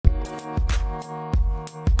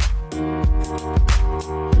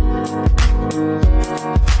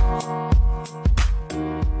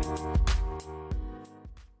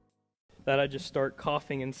I just start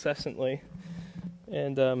coughing incessantly.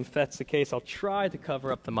 And if that's the case, I'll try to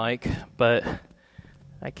cover up the mic, but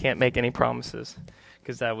I can't make any promises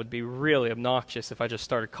because that would be really obnoxious if I just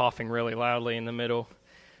started coughing really loudly in the middle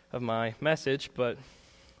of my message, but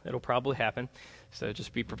it'll probably happen. So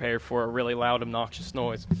just be prepared for a really loud, obnoxious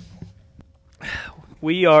noise.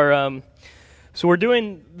 We're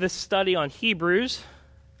doing this study on Hebrews,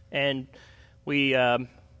 and we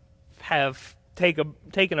have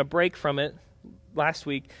taken a break from it. Last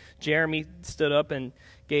week, Jeremy stood up and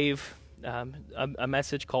gave a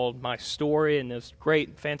message called My Story, and it was a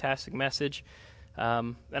great, fantastic message.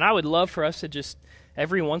 And I would love for us to just,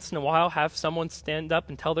 every once in a while, have someone stand up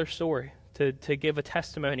and tell their story, to give a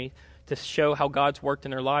testimony, to show how God's worked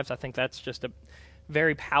in their lives. I think that's just a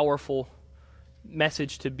very powerful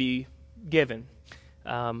message to be given.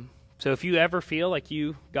 So if you ever feel like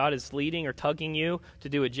God is leading or tugging you to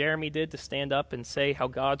do what Jeremy did, to stand up and say how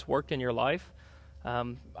God's worked in your life,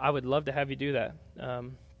 I would love to have you do that.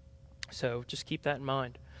 So just keep that in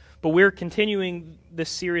mind. But we're continuing this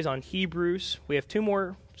series on Hebrews. We have 2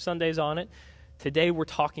 more Sundays on it. Today we're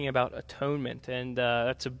talking about atonement, and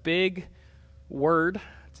that's a big word.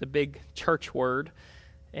 It's a big church word,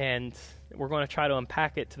 and we're going to try to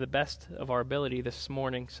unpack it to the best of our ability this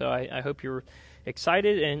morning. So I hope you're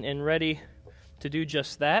excited and ready to do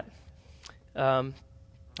just that. I'm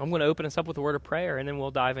going to open us up with a word of prayer, and then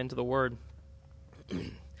we'll dive into the word.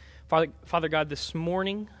 Father God, this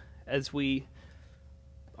morning, as we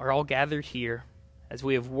are all gathered here, as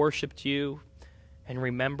we have worshiped you and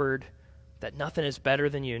remembered that nothing is better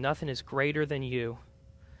than you, nothing is greater than you,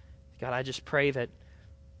 God, I just pray that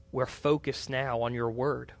we're focused now on your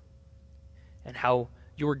word and how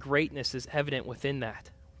your greatness is evident within that,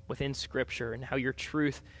 within Scripture, and how your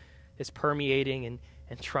truth is permeating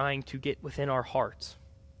and trying to get within our hearts.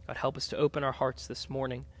 God, help us to open our hearts this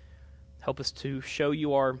morning. Help us to show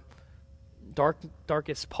you our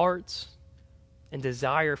darkest parts and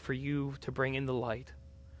desire for you to bring in the light.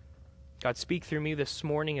 God, speak through me this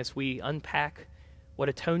morning as we unpack what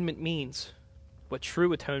atonement means, what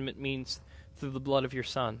true atonement means through the blood of your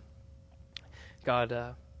Son.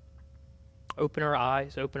 God, open our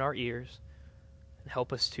eyes, open our ears, and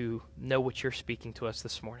help us to know what you're speaking to us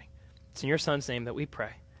this morning. It's in your Son's name that we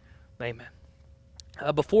pray. Amen.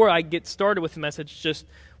 Before I get started with the message, just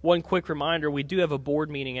one quick reminder, we do have a board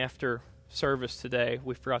meeting after service today.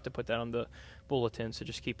 We forgot to put that on the bulletin, so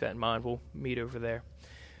just keep that in mind. We'll meet over there.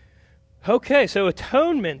 Okay, so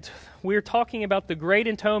atonement. We're talking about the great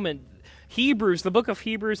atonement. Hebrews, the book of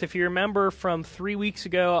Hebrews, if you remember from 3 weeks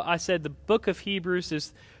ago, I said the book of Hebrews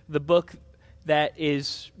is the book that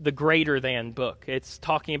is the greater than book. It's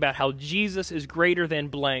talking about how Jesus is greater than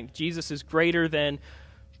blank. Jesus is greater than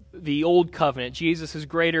the old covenant. Jesus is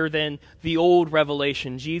greater than the old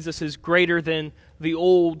revelation. Jesus is greater than the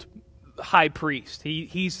old high priest.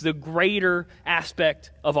 He's the greater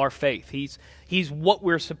aspect of our faith. He's what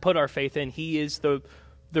we're to put our faith in. He is the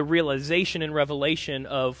realization and revelation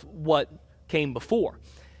of what came before.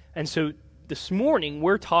 And so this morning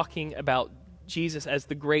we're talking about Jesus as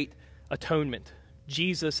the great atonement.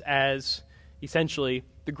 Jesus as essentially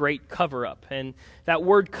the great cover-up. And that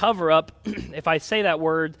word cover-up, if I say that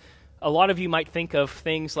word, a lot of you might think of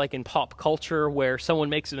things like in pop culture where someone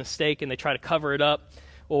makes a mistake and they try to cover it up,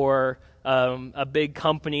 or a big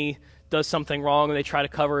company does something wrong and they try to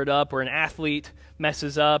cover it up, or an athlete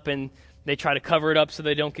messes up and they try to cover it up so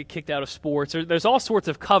they don't get kicked out of sports. There's all sorts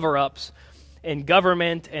of cover-ups in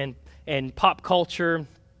government and pop culture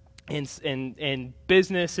and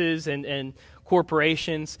businesses and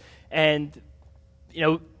corporations. And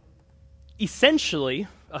essentially,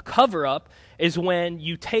 a cover-up is when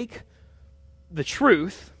you take the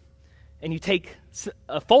truth and you take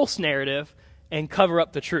a false narrative and cover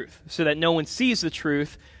up the truth so that no one sees the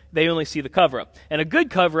truth, they only see the cover-up. And a good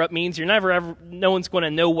cover-up means no one's going to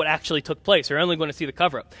know what actually took place. They're only going to see the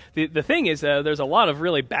cover-up. The thing is, there's a lot of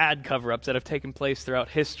really bad cover-ups that have taken place throughout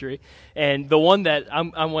history. And the one that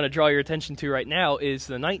I want to draw your attention to right now is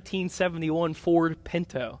the 1971 Ford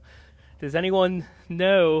Pinto. Does anyone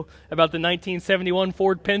know about the 1971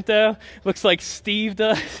 Ford Pinto? Looks like Steve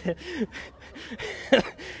does.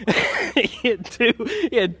 He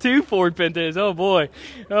had two Ford Pintos. Oh boy.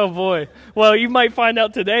 Well, you might find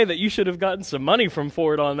out today that you should have gotten some money from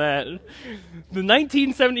Ford on that. The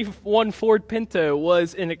 1971 Ford Pinto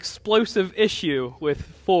was an explosive issue with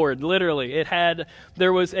Ford. Literally,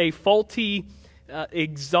 there was a faulty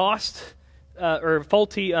exhaust or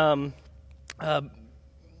faulty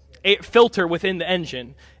filter within the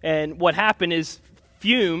engine, and what happened is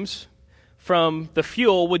fumes from the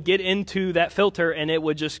fuel would get into that filter and it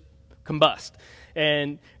would just combust.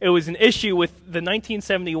 And it was an issue with the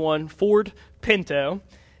 1971 Ford Pinto,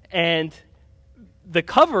 and the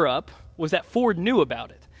cover-up was that Ford knew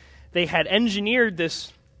about it. They had engineered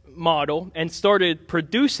this model and started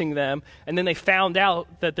producing them, and then they found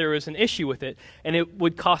out that there was an issue with it, and it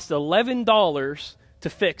would cost $11 to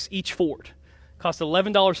fix each Ford. It cost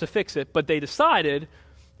 $11 to fix it, but they decided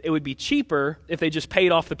it would be cheaper if they just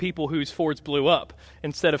paid off the people whose Fords blew up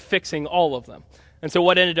instead of fixing all of them. And so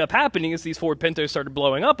what ended up happening is these Ford Pintos started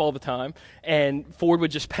blowing up all the time, and Ford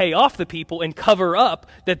would just pay off the people and cover up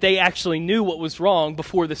that they actually knew what was wrong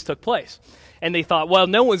before this took place. And they thought, well,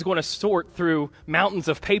 no one's going to sort through mountains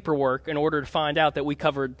of paperwork in order to find out that we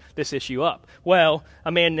covered this issue up. Well,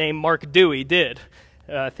 a man named Mark Dewey did.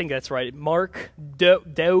 I think that's right. Mark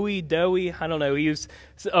Dewey, I don't know. He was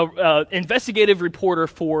an investigative reporter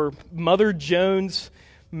for Mother Jones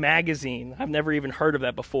magazine. I've never even heard of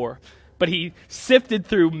that before. But he sifted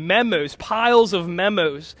through memos, piles of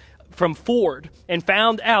memos from Ford, and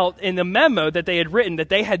found out in the memo that they had written that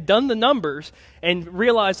they had done the numbers and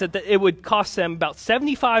realized that it would cost them about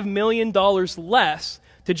 $75 million less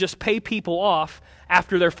to just pay people off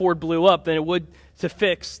after their Ford blew up than it would to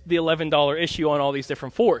fix the $11 issue on all these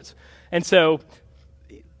different Fords. And so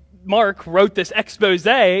Mark wrote this expose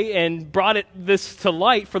and brought this to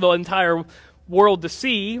light for the entire world to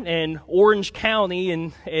see, and Orange County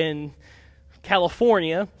in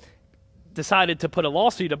California decided to put a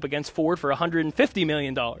lawsuit up against Ford for $150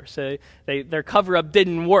 million. So their cover-up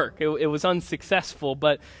didn't work. It was unsuccessful,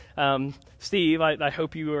 but Steve, I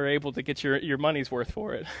hope you were able to get your money's worth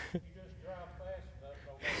for it.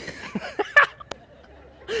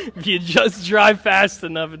 If you just drive fast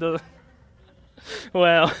enough, it doesn't.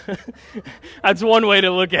 Well, that's one way to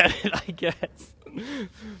look at it, I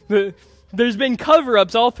guess. There's been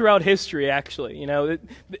cover-ups all throughout history, actually. You know,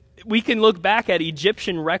 we can look back at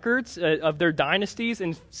Egyptian records of their dynasties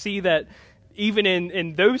and see that even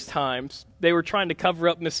in those times, they were trying to cover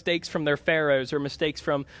up mistakes from their pharaohs or mistakes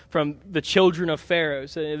from the children of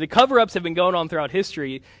pharaohs. The cover-ups have been going on throughout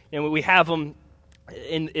history, and we have them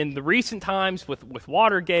in the recent times with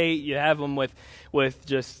Watergate. You have them with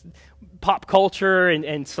just pop culture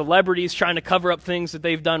and celebrities trying to cover up things that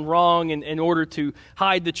they've done wrong in order to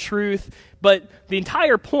hide the truth. But the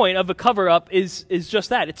entire point of a cover-up is just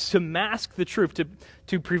that. It's to mask the truth,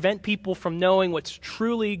 to prevent people from knowing what's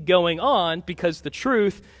truly going on, because the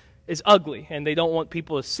truth is ugly, and they don't want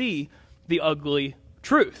people to see the ugly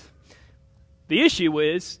truth. The issue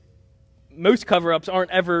is most cover-ups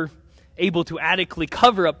aren't ever able to adequately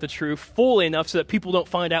cover up the truth fully enough so that people don't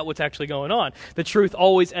find out what's actually going on. The truth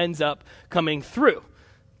always ends up coming through.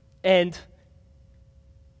 And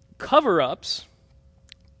cover-ups,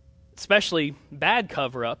 especially bad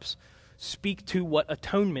cover-ups, speak to what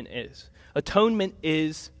atonement is. Atonement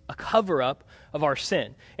is a cover-up of our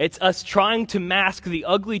sin. It's us trying to mask the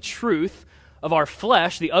ugly truth of our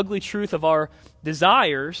flesh, the ugly truth of our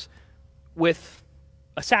desires, with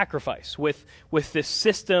a sacrifice, with this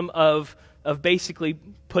system of basically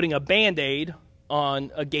putting a Band-Aid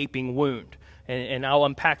on a gaping wound. And I'll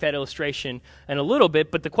unpack that illustration in a little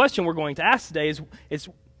bit, but the question we're going to ask today is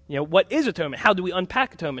what is atonement? How do we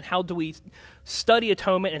unpack atonement? How do we study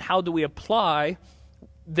atonement, and how do we apply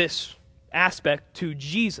this aspect to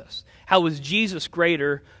Jesus? How was Jesus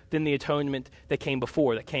greater than the atonement that came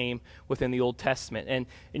before, that came within the Old Testament? And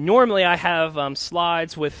normally I have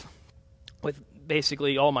slides with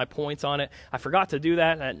basically all my points on it. I forgot to do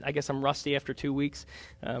that. I guess I'm rusty after 2 weeks.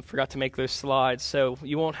 Forgot to make those slides, so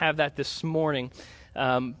you won't have that this morning.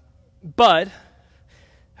 But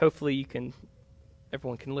hopefully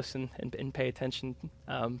everyone can listen and pay attention,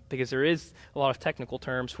 because there is a lot of technical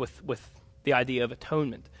terms with the idea of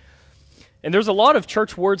atonement. And there's a lot of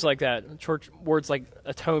church words like that, church words like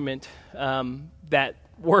atonement, that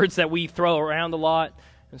words that we throw around a lot: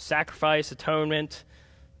 sacrifice, atonement,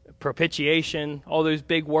 propitiation, all those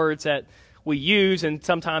big words that we use, and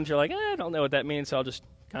sometimes you're like, I don't know what that means, so I'll just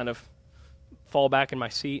kind of fall back in my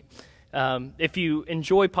seat. If you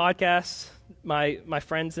enjoy podcasts, my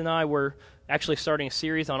friends and I were actually starting a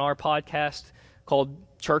series on our podcast called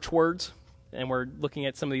Church Words, and we're looking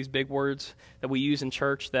at some of these big words that we use in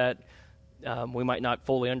church that we might not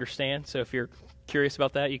fully understand. So if you're curious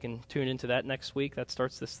about that, you can tune into that next week. That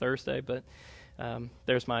starts this Thursday, but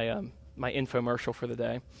there's my infomercial for the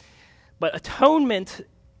day. But atonement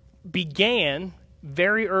began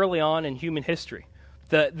very early on in human history.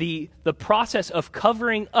 The process of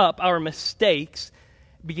covering up our mistakes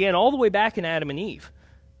began all the way back in Adam and Eve.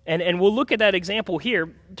 And we'll look at that example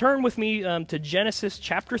here. Turn with me to Genesis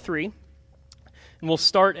chapter 3, and we'll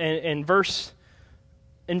start in verse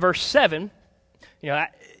 7.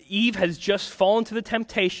 Eve has just fallen to the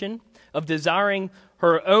temptation of desiring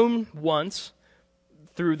her own wants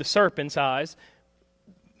through the serpent's eyes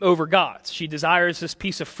over God's. She desires this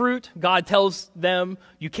piece of fruit. God tells them,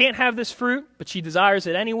 you can't have this fruit, but she desires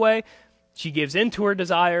it anyway. She gives in to her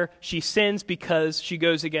desire. She sins because she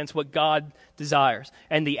goes against what God desires.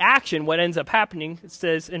 And the action, what ends up happening, it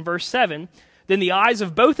says in verse 7, then the eyes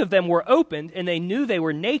of both of them were opened, and they knew they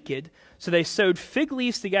were naked, so they sewed fig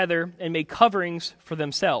leaves together and made coverings for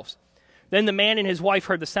themselves. Then the man and his wife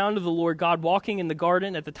heard the sound of the Lord God walking in the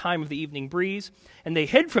garden at the time of the evening breeze, and they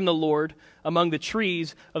hid from the Lord among the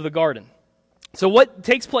trees of the garden. So what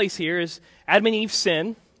takes place here is Adam and Eve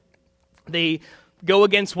sin. They go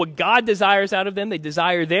against what God desires out of them. They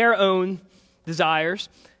desire their own desires,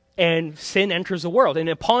 and sin enters the world. And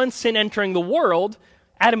upon sin entering the world,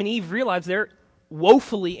 Adam and Eve realize they're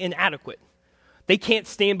woefully inadequate. They can't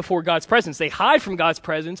stand before God's presence. They hide from God's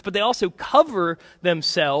presence, but they also cover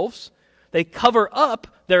themselves. They cover up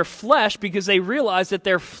their flesh because they realize that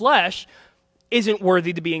their flesh isn't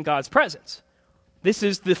worthy to be in God's presence. This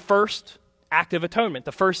is the first act of atonement,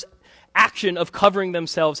 the first action of covering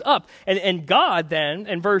themselves up. And God then,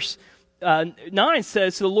 in verse 9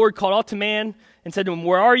 says, so the Lord called out to man and said to him,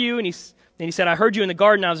 where are you? And he said, I heard you in the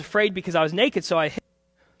garden. I was afraid because I was naked, so I hid.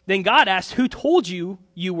 Then God asked, who told you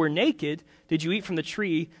you were naked? Did you eat from the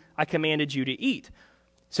tree I commanded you to eat?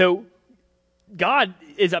 So God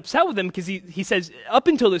is upset with them because he says, up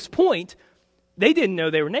until this point, they didn't know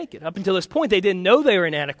they were naked. Up until this point, they didn't know they were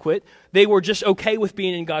inadequate. They were just okay with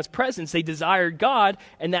being in God's presence. They desired God,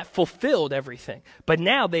 and that fulfilled everything. But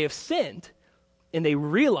now they have sinned, and they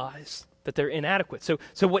realize that they're inadequate.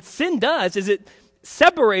 So what sin does is it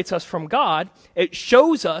separates us from God. It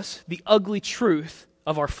shows us the ugly truth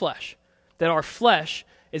of our flesh, that our flesh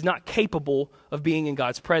is not capable of being in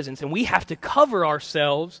God's presence, and we have to cover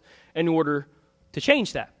ourselves in order to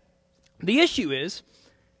change that. The issue is,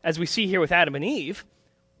 as we see here with Adam and Eve,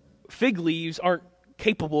 fig leaves aren't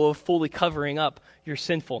capable of fully covering up your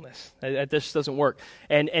sinfulness. This doesn't work.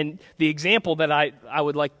 And the example that I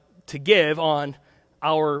would like to give on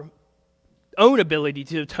our own ability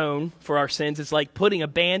to atone for our sins is like putting a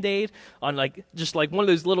Band-Aid on just one of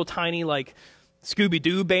those little tiny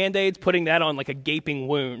Scooby-Doo Band-Aids, putting that on a gaping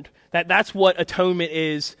wound. That's what atonement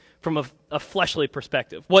is from a fleshly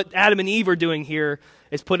perspective. What Adam and Eve are doing here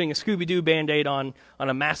is putting a Scooby-Doo Band-Aid on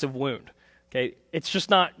a massive wound. Okay, it's just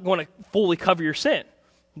not going to fully cover your sin.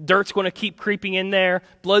 Dirt's going to keep creeping in there.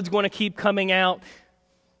 Blood's going to keep coming out.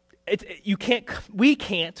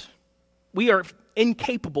 We are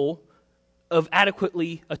incapable of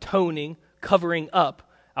adequately atoning, covering up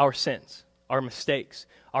our sins, our mistakes,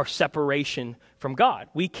 our separation from God.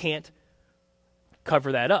 We can't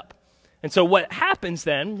cover that up. And so what happens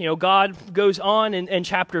then, God goes on in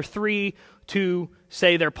chapter 3 to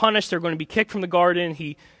say they're punished, they're going to be kicked from the garden.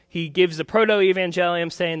 He gives the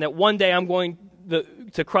proto-evangelium saying that one day I'm going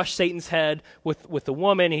to crush Satan's head with the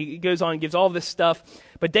woman. He goes on and gives all this stuff.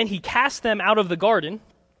 But then he casts them out of the garden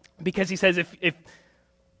because he says, if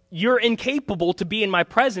you're incapable to be in my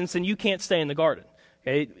presence, then you can't stay in the garden.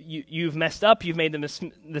 Okay? You've messed up. You've made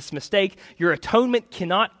this mistake. Your atonement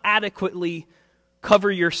cannot adequately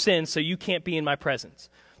cover your sins, so you can't be in my presence.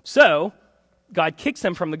 So God kicks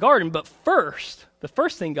them from the garden, but the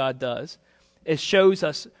first thing God does is shows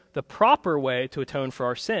us the proper way to atone for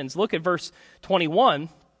our sins. Look at verse 21.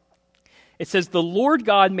 It says, the Lord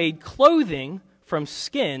God made clothing from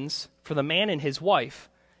skins for the man and his wife,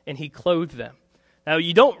 and he clothed them. Now,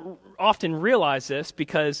 you don't often realize this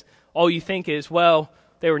because all you think is, well,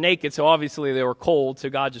 they were naked, so obviously they were cold,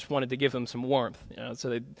 so God just wanted to give them some warmth,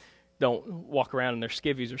 so they don't walk around in their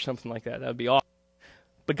skivvies or something like that. That would be awesome.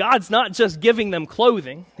 But God's not just giving them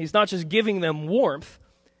clothing. He's not just giving them warmth.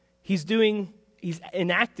 He's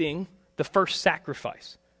enacting the first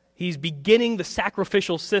sacrifice. He's beginning the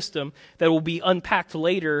sacrificial system that will be unpacked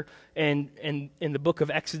later in the book of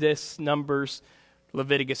Exodus, Numbers,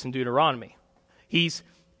 Leviticus, and Deuteronomy. He's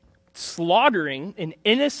slaughtering an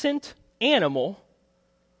innocent animal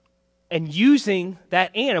and using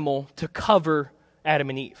that animal to cover Adam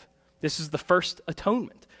and Eve. This is the first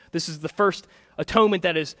atonement. This is the first atonement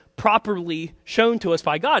that is properly shown to us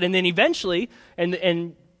by God. And then eventually,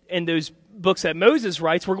 in those books that Moses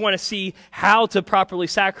writes, we're going to see how to properly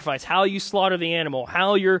sacrifice, how you slaughter the animal,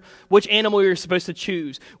 which animal you're supposed to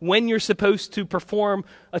choose, when you're supposed to perform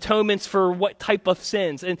atonements for what type of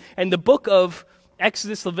sins. And the book of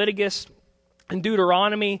Exodus, Leviticus, and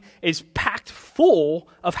Deuteronomy is packed full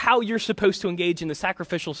of how you're supposed to engage in the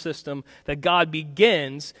sacrificial system that God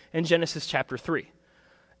begins in Genesis chapter 3.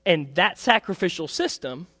 And that sacrificial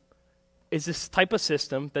system is this type of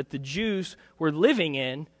system that the Jews were living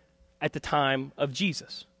in at the time of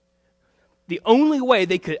Jesus. The only way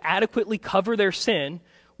they could adequately cover their sin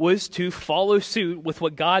was to follow suit with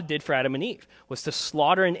what God did for Adam and Eve, was to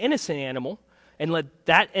slaughter an innocent animal and let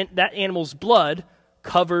that animal's blood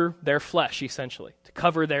cover their flesh, essentially, to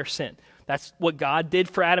cover their sin. That's what God did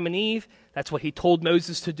for Adam and Eve. That's what he told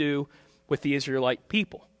Moses to do with the Israelite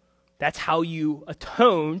people. That's how you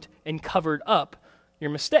atoned and covered up your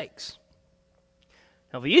mistakes.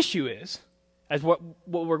 Now the issue is, as what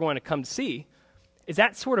we're going to come to see, is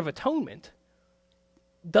that sort of atonement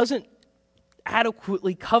doesn't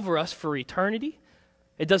adequately cover us for eternity.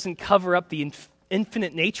 It doesn't cover up the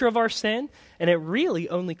infinite nature of our sin, and it really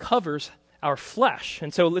only covers our flesh.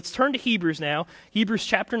 And so let's turn to Hebrews now, Hebrews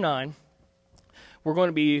chapter 9. We're going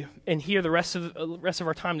to be in here the rest of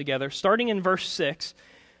our time together. Starting in verse 6,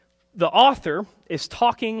 the author is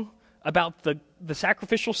talking about the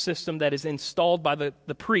sacrificial system that is installed by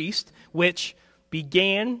the priest, which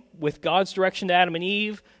began with God's direction to Adam and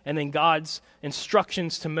Eve, and then God's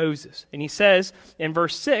instructions to Moses. And he says in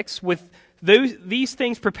verse 6, with these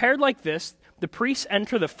things prepared like this, the priests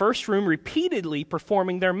enter the first room repeatedly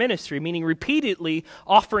performing their ministry, meaning repeatedly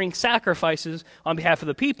offering sacrifices on behalf of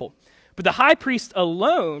the people. But the high priest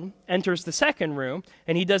alone enters the second room,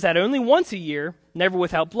 and he does that only once a year, never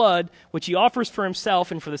without blood, which he offers for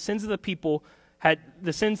himself and for the sins of the people had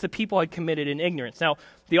committed in ignorance. Now,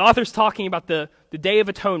 the author's talking about the Day of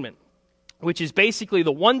Atonement, which is basically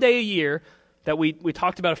the one day a year that we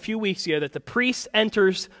talked about a few weeks ago, that the priest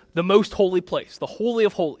enters the most holy place, the Holy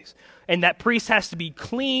of Holies. And that priest has to be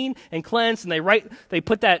clean and cleansed, and they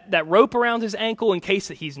put that rope around his ankle in case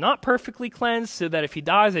that he's not perfectly cleansed, so that if he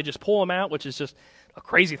dies, they just pull him out, which is just a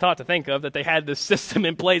crazy thought to think of, that they had this system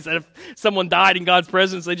in place that if someone died in God's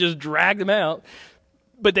presence, they just dragged him out.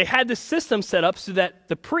 But they had this system set up so that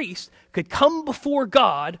the priest could come before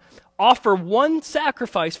God, offer one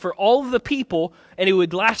sacrifice for all of the people, and it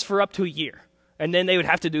would last for up to a year. And then they would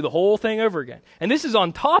have to do the whole thing over again. And this is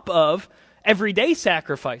on top of everyday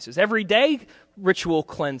sacrifices, everyday ritual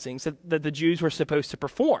cleansings that the Jews were supposed to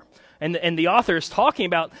perform. And the author is talking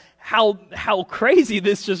about how crazy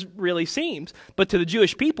this just really seems. But to the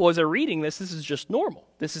Jewish people, as they're reading this is just normal.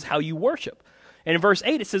 This is how you worship. And in verse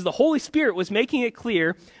 8, it says, the Holy Spirit was making it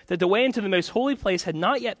clear that the way into the most holy place had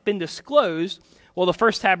not yet been disclosed while the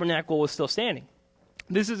first tabernacle was still standing.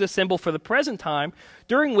 This is a symbol for the present time,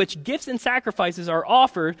 during which gifts and sacrifices are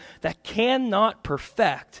offered that cannot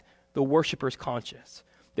perfect the worshiper's conscience.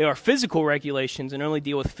 They are physical regulations and only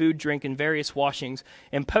deal with food, drink, and various washings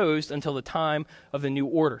imposed until the time of the new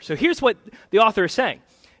order. So here's what the author is saying,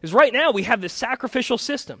 is right now we have this sacrificial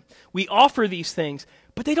system. We offer these things,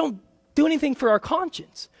 but they don't do anything for our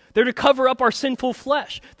conscience. They're to cover up our sinful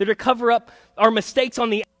flesh. They're to cover up our mistakes on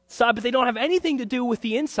the outside, but they don't have anything to do with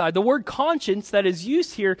the inside. The word conscience that is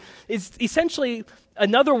used here is essentially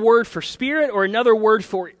another word for spirit, or another word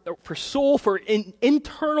for soul, for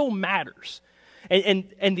internal matters.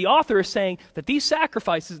 And the author is saying that these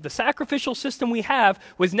sacrifices, the sacrificial system we have,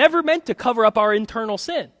 was never meant to cover up our internal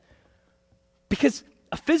sin. Because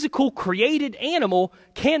a physical created animal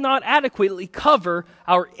cannot adequately cover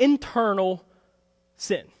our internal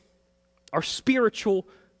sin, our spiritual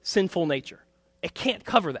sinful nature. It can't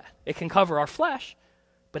cover that. It can cover our flesh,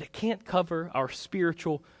 but it can't cover our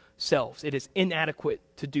spiritual selves. It is inadequate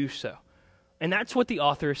to do so. And that's what the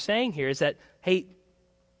author is saying here, is that, hey,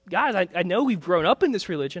 guys, I know we've grown up in this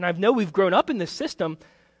religion. I know we've grown up in this system,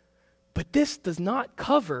 but this does not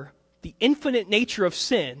cover the infinite nature of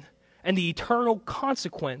sin and the eternal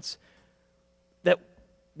consequence that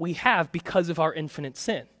we have because of our infinite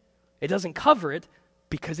sin. It doesn't cover it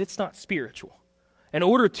because it's not spiritual. In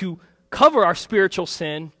order to cover our spiritual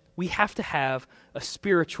sin, we have to have a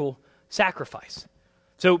spiritual sacrifice.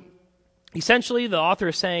 So essentially, the author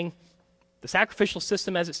is saying the sacrificial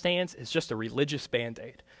system as it stands is just a religious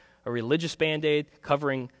Band-Aid. A religious Band-Aid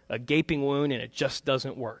covering a gaping wound, and it just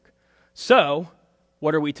doesn't work. So,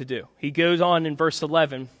 what are we to do? He goes on in verse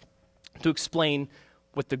 11 to explain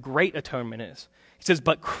what the great atonement is. He says,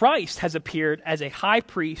 but Christ has appeared as a high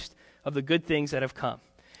priest of the good things that have come.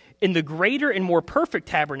 In the greater and more perfect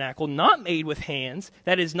tabernacle, not made with hands,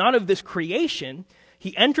 that is not of this creation,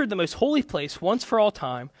 he entered the most holy place once for all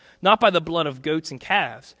time, not by the blood of goats and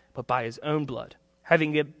calves, but by his own blood,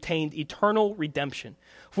 having obtained eternal redemption.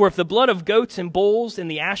 For if the blood of goats and bulls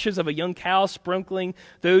and the ashes of a young cow sprinkling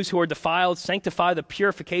those who are defiled sanctify the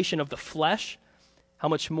purification of the flesh, how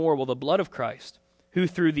much more will the blood of Christ, who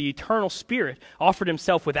through the eternal Spirit offered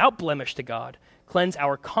himself without blemish to God, cleanse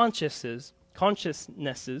our consciences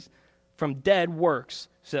from dead works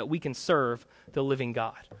so that we can serve the living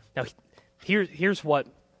God. Now, here's what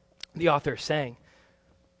the author is saying.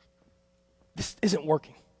 this isn't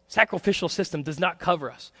working. Sacrificial system does not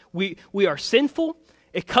cover us. We are sinful.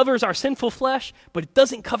 It covers our sinful flesh, but it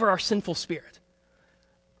doesn't cover our sinful spirit.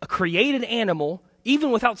 A created animal,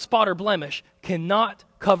 even without spot or blemish, cannot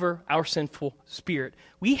cover our sinful spirit.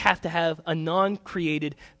 We have to have a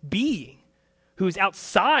non-created being who is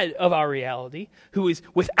outside of our reality, who is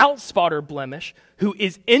without spot or blemish, who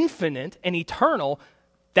is infinite and eternal.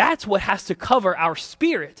 That's what has to cover our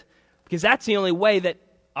spirit, because that's the only way that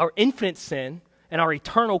our infinite sin and our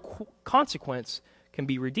eternal consequence can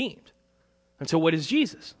be redeemed. And so what is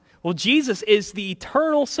Jesus? Well, Jesus is the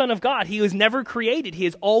eternal Son of God. He was never created. He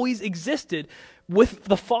has always existed with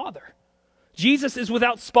the Father. Jesus is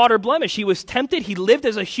without spot or blemish. He was tempted. He lived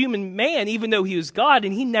as a human man, even though he was God,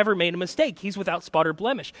 and he never made a mistake. He's without spot or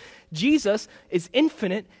blemish. Jesus is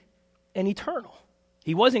infinite and eternal.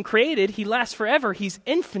 He wasn't created. He lasts forever. He's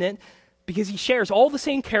infinite because he shares all the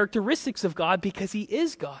same characteristics of God because he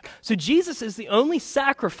is God. So Jesus is the only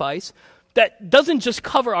sacrifice that doesn't just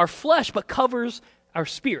cover our flesh, but covers our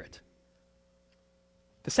spirit.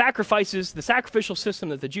 The sacrifices, the sacrificial system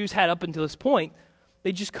that the Jews had up until this point,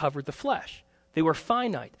 they just covered the flesh. They were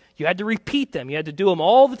finite. You had to repeat them. You had to do them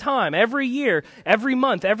all the time, every year, every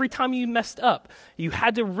month, every time you messed up. You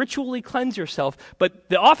had to ritually cleanse yourself. But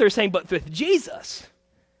the author is saying, but with Jesus,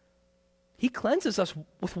 he cleanses us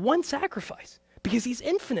with one sacrifice because he's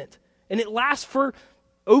infinite, and it lasts for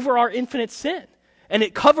over our infinite sin, and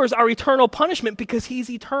it covers our eternal punishment because he's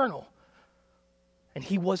eternal, and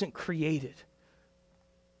he wasn't created.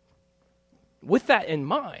 With that in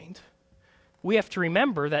mind, we have to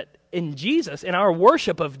remember that in Jesus, in our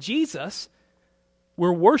worship of Jesus,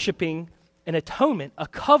 we're worshiping an atonement, a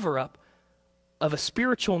cover-up of a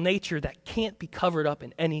spiritual nature that can't be covered up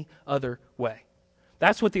in any other way.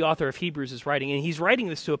 That's what the author of Hebrews is writing, and he's writing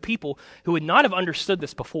this to a people who would not have understood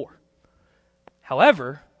this before.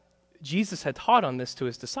 However, Jesus had taught on this to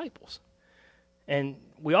his disciples, and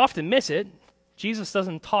we often miss it. Jesus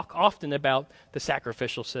doesn't talk often about the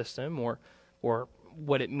sacrificial system or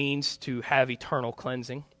what it means to have eternal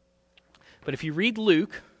cleansing. But if you read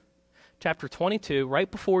Luke chapter 22, right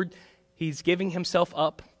before he's giving himself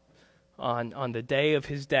up on the day of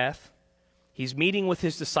his death, he's meeting with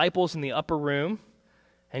his disciples in the upper room,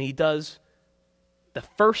 and he does the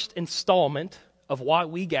first installment of why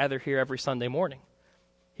we gather here every Sunday morning.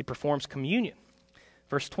 He performs communion.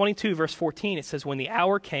 Verse 22, verse 14, it says, when the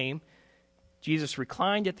hour came, Jesus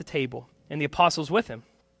reclined at the table, and the apostles with him.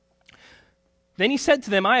 Then he said to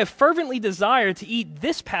them, I have fervently desired to eat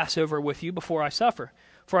this Passover with you before I suffer.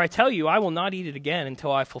 For I tell you, I will not eat it again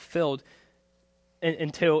until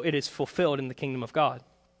it is fulfilled in the kingdom of God.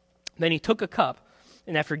 Then he took a cup,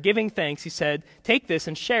 and after giving thanks, he said, take this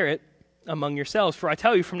and share it among yourselves. For I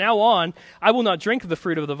tell you, from now on, I will not drink of the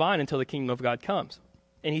fruit of the vine until the kingdom of God comes.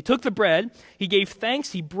 And he took the bread, he gave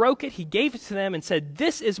thanks, he broke it, he gave it to them, and said,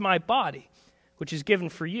 this is my body, which is given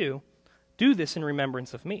for you. Do this in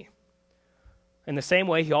remembrance of me. In the same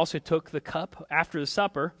way, he also took the cup after the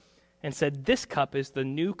supper and said, this cup is the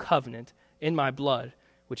new covenant in my blood,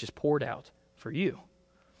 which is poured out for you.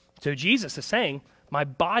 So Jesus is saying, my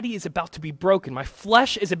body is about to be broken. My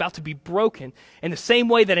flesh is about to be broken. In the same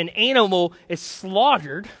way that an animal is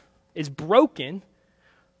slaughtered, is broken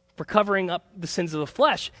for covering up the sins of the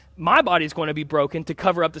flesh, my body is going to be broken to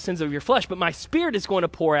cover up the sins of your flesh, but my spirit is going to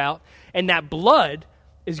pour out, and that blood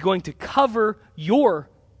is going to cover your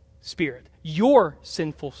spirit, your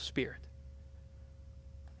sinful spirit.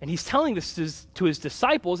 And he's telling this to his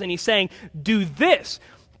disciples, and he's saying, do this.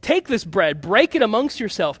 Take this bread, break it amongst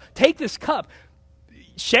yourself. Take this cup,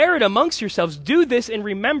 share it amongst yourselves. Do this in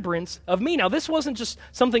remembrance of me. Now, this wasn't just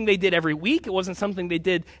something they did every week. It wasn't something they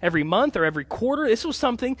did every month or every quarter. This was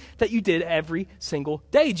something that you did every single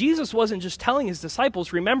day. Jesus wasn't just telling his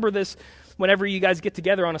disciples, remember this whenever you guys get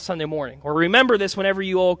together on a Sunday morning, or remember this whenever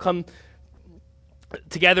you all come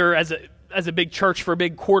together as a big church for a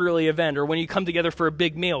big quarterly event, or when you come together for a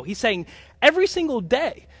big meal. He's saying every single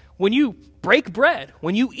day when you break bread,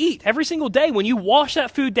 when you eat, every single day when you wash that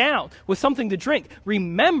food down with something to drink,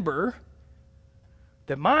 remember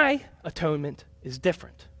that my atonement is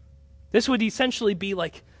different. This would essentially be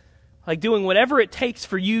like doing whatever it takes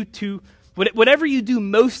for you to, whatever you do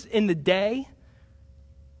most in the day,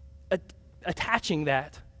 attaching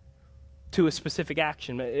that to a specific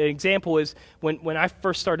action. An example is when I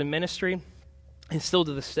first started ministry, and still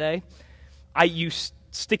to this day, I used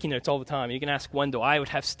sticky notes all the time. You can ask Wendell. I would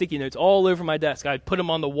have sticky notes all over my desk. I'd put them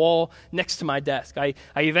on the wall next to my desk. I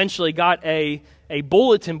eventually got a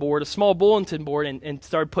bulletin board, a small bulletin board, and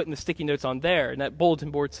started putting the sticky notes on there. And that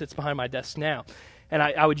bulletin board sits behind my desk now. And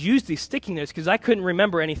I would use these sticky notes because I couldn't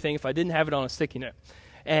remember anything if I didn't have it on a sticky note.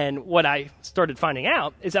 And what I started finding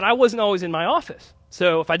out is that I wasn't always in my office.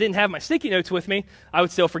 So if I didn't have my sticky notes with me, I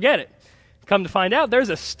would still forget it. Come to find out, there's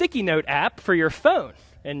a sticky note app for your phone.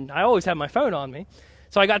 And I always have my phone on me.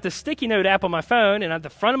 So I got the sticky note app on my phone, and at the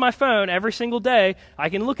front of my phone every single day, I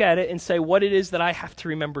can look at it and say what it is that I have to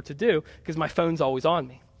remember to do because my phone's always on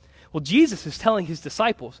me. Well, Jesus is telling his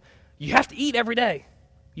disciples, you have to eat every day.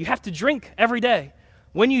 You have to drink every day.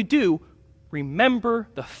 When you do, remember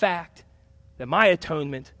the fact that my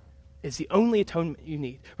atonement is the only atonement you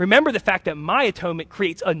need. Remember the fact that my atonement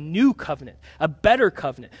creates a new covenant, a better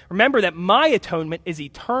covenant. Remember that my atonement is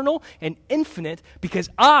eternal and infinite because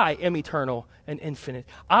I am eternal and infinite.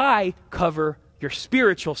 I cover your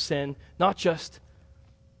spiritual sin, not just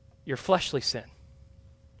your fleshly sin.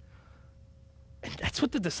 And that's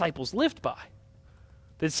what the disciples lived by.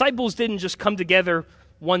 The disciples didn't just come together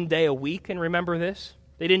one day a week and remember this.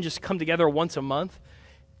 They didn't just come together once a month.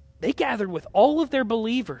 They gathered with all of their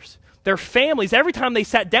believers, their families. Every time they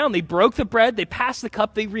sat down, they broke the bread, they passed the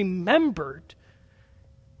cup, they remembered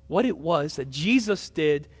what it was that Jesus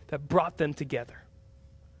did that brought them together.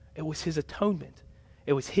 It was his atonement.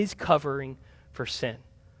 It was his covering for sin.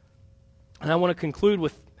 And I want to conclude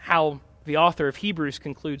with how the author of Hebrews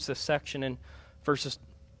concludes this section in verses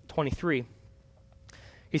 23.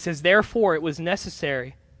 He says, therefore it was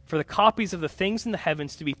necessary for the copies of the things in the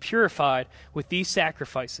heavens to be purified with these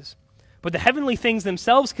sacrifices. But the heavenly things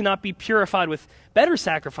themselves cannot be purified with better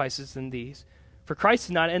sacrifices than these. For Christ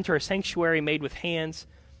did not enter a sanctuary made with hands,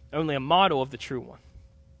 only a model of the true one,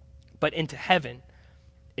 but into heaven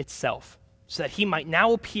itself, so that he might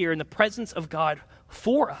now appear in the presence of God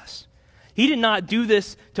for us. He did not do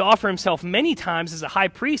this to offer himself many times as a high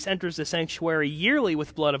priest enters the sanctuary yearly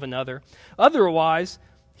with blood of another. Otherwise,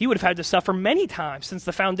 he would have had to suffer many times since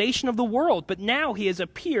the foundation of the world. But now he has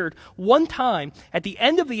appeared one time at the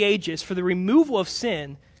end of the ages for the removal of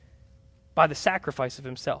sin by the sacrifice of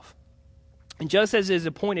himself. And just as it is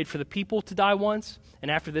appointed for the people to die once, and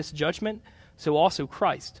after this judgment, so also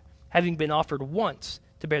Christ, having been offered once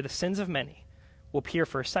to bear the sins of many, will appear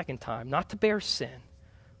for a second time, not to bear sin,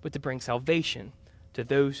 but to bring salvation to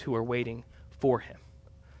those who are waiting for him.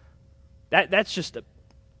 That's just a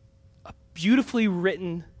beautifully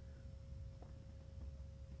written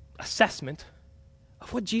assessment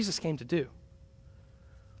of what Jesus came to do.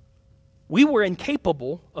 We were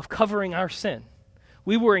incapable of covering our sin.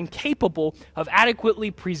 We were incapable of adequately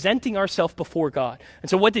presenting ourselves before God. And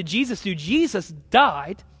so what did Jesus do? Jesus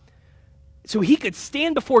died so he could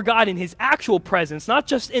stand before God in his actual presence, not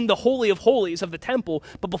just in the Holy of Holies of the temple,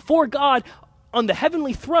 but before God on the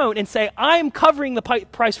heavenly throne and say, I'm covering the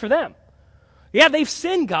price for them. Yeah, they've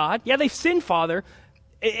sinned, God. Yeah, they've sinned, Father.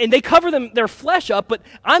 And they cover their flesh up, but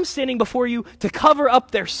I'm standing before you to cover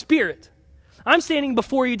up their spirit. I'm standing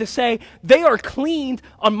before you to say, they are cleaned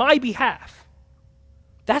on my behalf.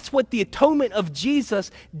 That's what the atonement of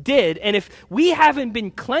Jesus did. And if we haven't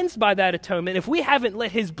been cleansed by that atonement, if we haven't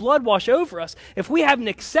let his blood wash over us, if we haven't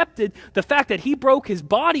accepted the fact that he broke his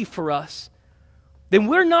body for us, then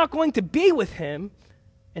we're not going to be with him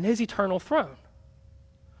in his eternal throne.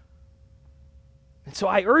 And so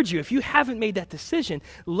I urge you, if you haven't made that decision,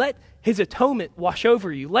 let his atonement wash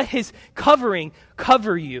over you. Let his covering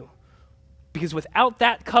cover you. Because without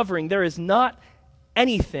that covering, there is not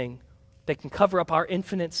anything that can cover up our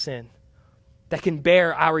infinite sin, that can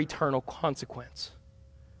bear our eternal consequence.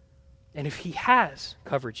 And if he has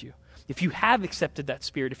covered you, if you have accepted that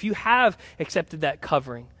spirit, if you have accepted that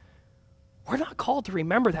covering, we're not called to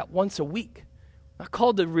remember that once a week. We're not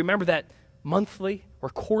called to remember that monthly or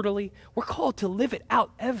quarterly. We're called to live it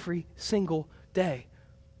out every single day.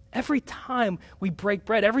 Every time we break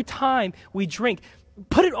bread, every time we drink,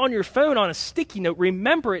 put it on your phone on a sticky note,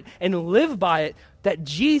 remember it and live by it, that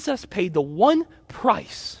Jesus paid the one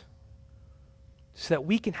price so that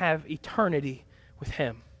we can have eternity with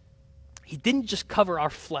him. He didn't just cover our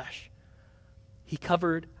flesh. He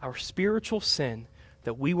covered our spiritual sin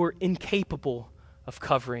that we were incapable of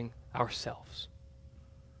covering ourselves.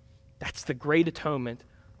 That's the great atonement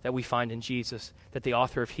that we find in Jesus that the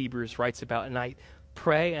author of Hebrews writes about. And I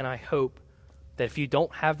pray and I hope that if you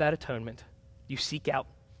don't have that atonement, you seek out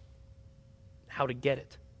how to get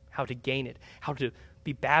it, how to gain it, how to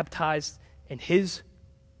be baptized in his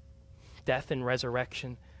death and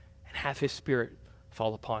resurrection and have his spirit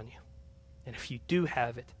fall upon you. And if you do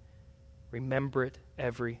have it, remember it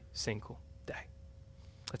every single day.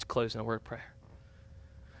 Let's close in a word of prayer.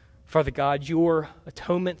 Father God, your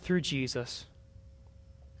atonement through Jesus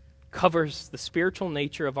covers the spiritual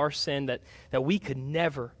nature of our sin that we could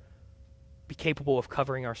never be capable of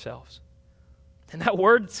covering ourselves. And that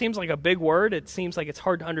word seems like a big word. It seems like it's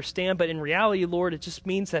hard to understand, but in reality, Lord, it just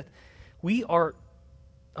means that we are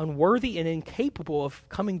unworthy and incapable of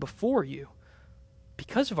coming before you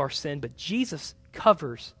because of our sin, but Jesus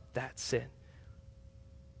covers that sin.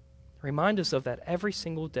 Remind us of that every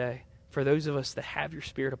single day for those of us that have your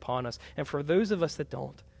Spirit upon us, and for those of us that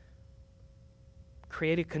don't.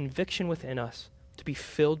 Create a conviction within us to be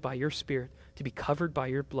filled by your Spirit, to be covered by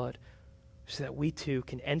your blood, so that we too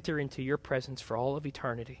can enter into your presence for all of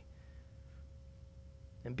eternity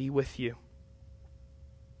and be with you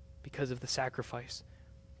because of the sacrifice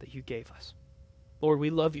that you gave us. Lord, we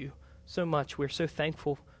love you so much. We're so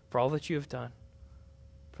thankful for all that you have done,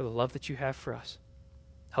 for the love that you have for us.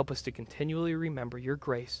 Help us to continually remember your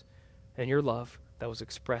grace and your love that was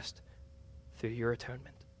expressed through your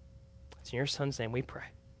atonement. It's in your Son's name we pray.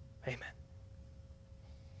 Amen.